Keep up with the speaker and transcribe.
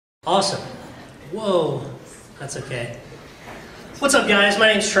Awesome. Whoa, that's okay. What's up, guys?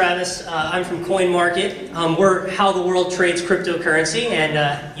 My name's Travis. I'm from CoinMKT. We're how the world trades cryptocurrency,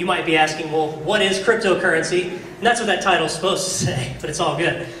 and you might be asking, well, what is cryptocurrency? And that's what that title's supposed to say, but it's all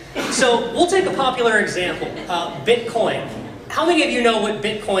good. So we'll take a popular example, Bitcoin. How many of you know what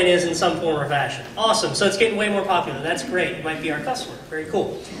Bitcoin is in some form or fashion? Awesome, so it's getting way more popular. That's great. You might be our customer. Very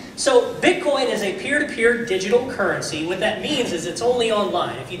cool. So Bitcoin is a peer-to-peer digital currency. What that means is it's only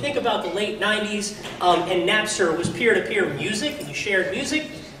online. If you think about the late 90s and Napster was peer-to-peer music, and you shared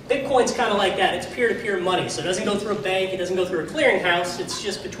music, Bitcoin's kind of like that. It's peer-to-peer money. So it doesn't go through a bank, it doesn't go through a clearinghouse, it's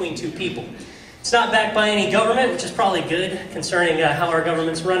just between two people. It's not backed by any government, which is probably good concerning how our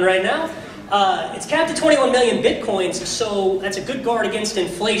government's run right now. It's capped at 21 million Bitcoins, so that's a good guard against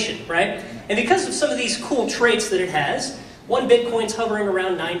inflation, right? And because of some of these cool traits that it has, one Bitcoin's hovering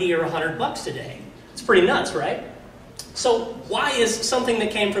around 90 or 100 bucks today. It's pretty nuts, right? So why is something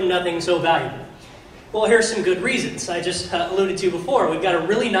that came from nothing so valuable? Well, here's some good reasons. I just alluded to before. We've got a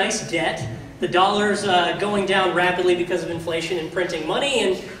really nice debt. The dollar's going down rapidly because of inflation and printing money,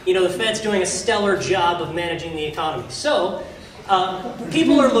 and you know the Fed's doing a stellar job of managing the economy. So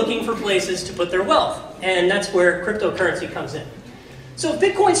people are looking for places to put their wealth, and that's where cryptocurrency comes in. So if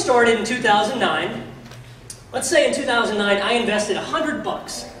Bitcoin started in 2009, let's say in 2009 I invested 100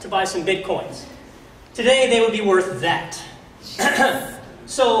 bucks to buy some Bitcoins. Today they would be worth that.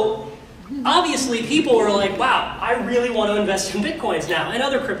 So obviously people are like, wow, I really want to invest in Bitcoins now and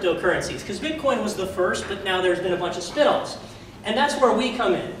other cryptocurrencies, because Bitcoin was the first, but now there's been a bunch of spin-offs. And that's where we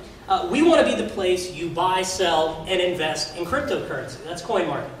come in. We want to be the place you buy, sell, and invest in cryptocurrency. That's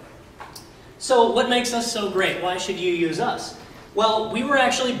CoinMKT. So what makes us so great? Why should you use us? Well, we were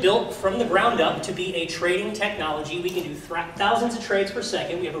actually built from the ground up to be a trading technology. We can do thousands of trades per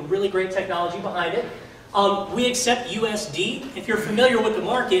second. We have a really great technology behind it. We accept USD. If you're familiar with the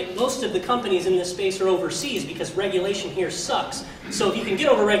market, most of the companies in this space are overseas because regulation here sucks. So if you can get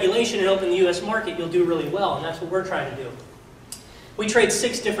over regulation and open the US market, you'll do really well, and that's what we're trying to do. We trade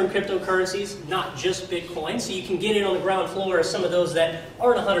 6 different cryptocurrencies, not just Bitcoin, so you can get in on the ground floor of some of those that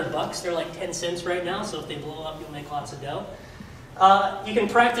aren't 100 bucks. They're like 10 cents right now, so if they blow up, you'll make lots of dough. You can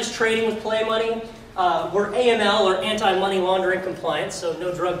practice trading with play money. We're AML, or anti-money laundering compliance, so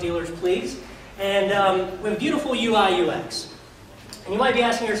no drug dealers, please. And we have beautiful UI UX. And you might be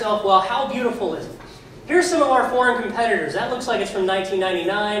asking yourself, well, how beautiful is it? Here's some of our foreign competitors. That looks like it's from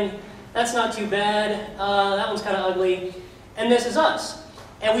 1999. That's not too bad. That one's kind of ugly. And this is us.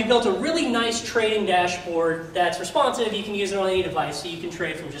 And we built a really nice trading dashboard that's responsive. You can use it on any device, so you can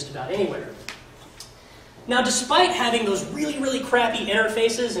trade from just about anywhere. Now, despite having those really, really crappy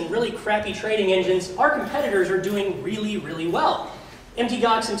interfaces and really crappy trading engines, our competitors are doing really, really well.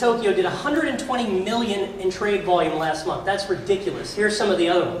 MTGOX in Tokyo did 120 million in trade volume last month. That's ridiculous. Here's some of the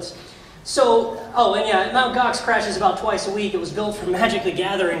other ones. So, oh, and yeah, Mt. Gox crashes about twice a week. It was built for Magic the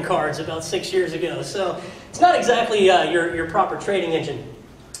Gathering cards about 6 years ago. So it's not exactly your proper trading engine.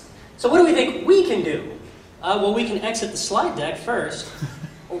 So what do we think we can do? Well, we can exit the slide deck first.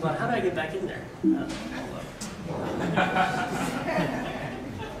 Hold on, how do I get back in there?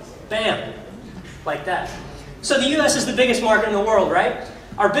 Bam, like that. So the US is the biggest market in the world, right?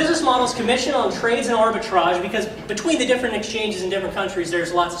 Our business model is commission on trades and arbitrage, because between the different exchanges in different countries,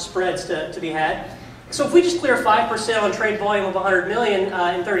 there's lots of spreads to be had. So if we just clear 5% on trade volume of 100 million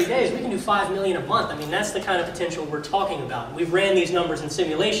in 30 days, we can do 5 million a month. I mean, that's the kind of potential we're talking about. We've ran these numbers in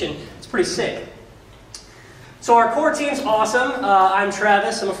simulation. It's pretty sick. So our core team's awesome. I'm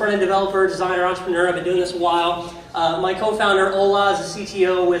Travis. I'm a front-end developer, designer, entrepreneur. I've been doing this a while. My co-founder, Ola, is a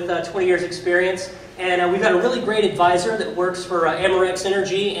CTO with 20 years experience. And we've got a really great advisor that works for Amerex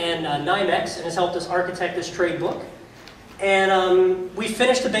Energy and NYMEX and has helped us architect this trade book. And we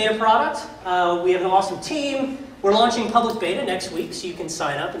finished the beta product. We have an awesome team. We're launching public beta next week, so you can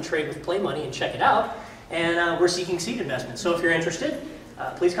sign up and trade with Play Money and check it out. And we're seeking seed investment. So if you're interested,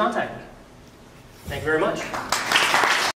 please contact me. Thank you very much.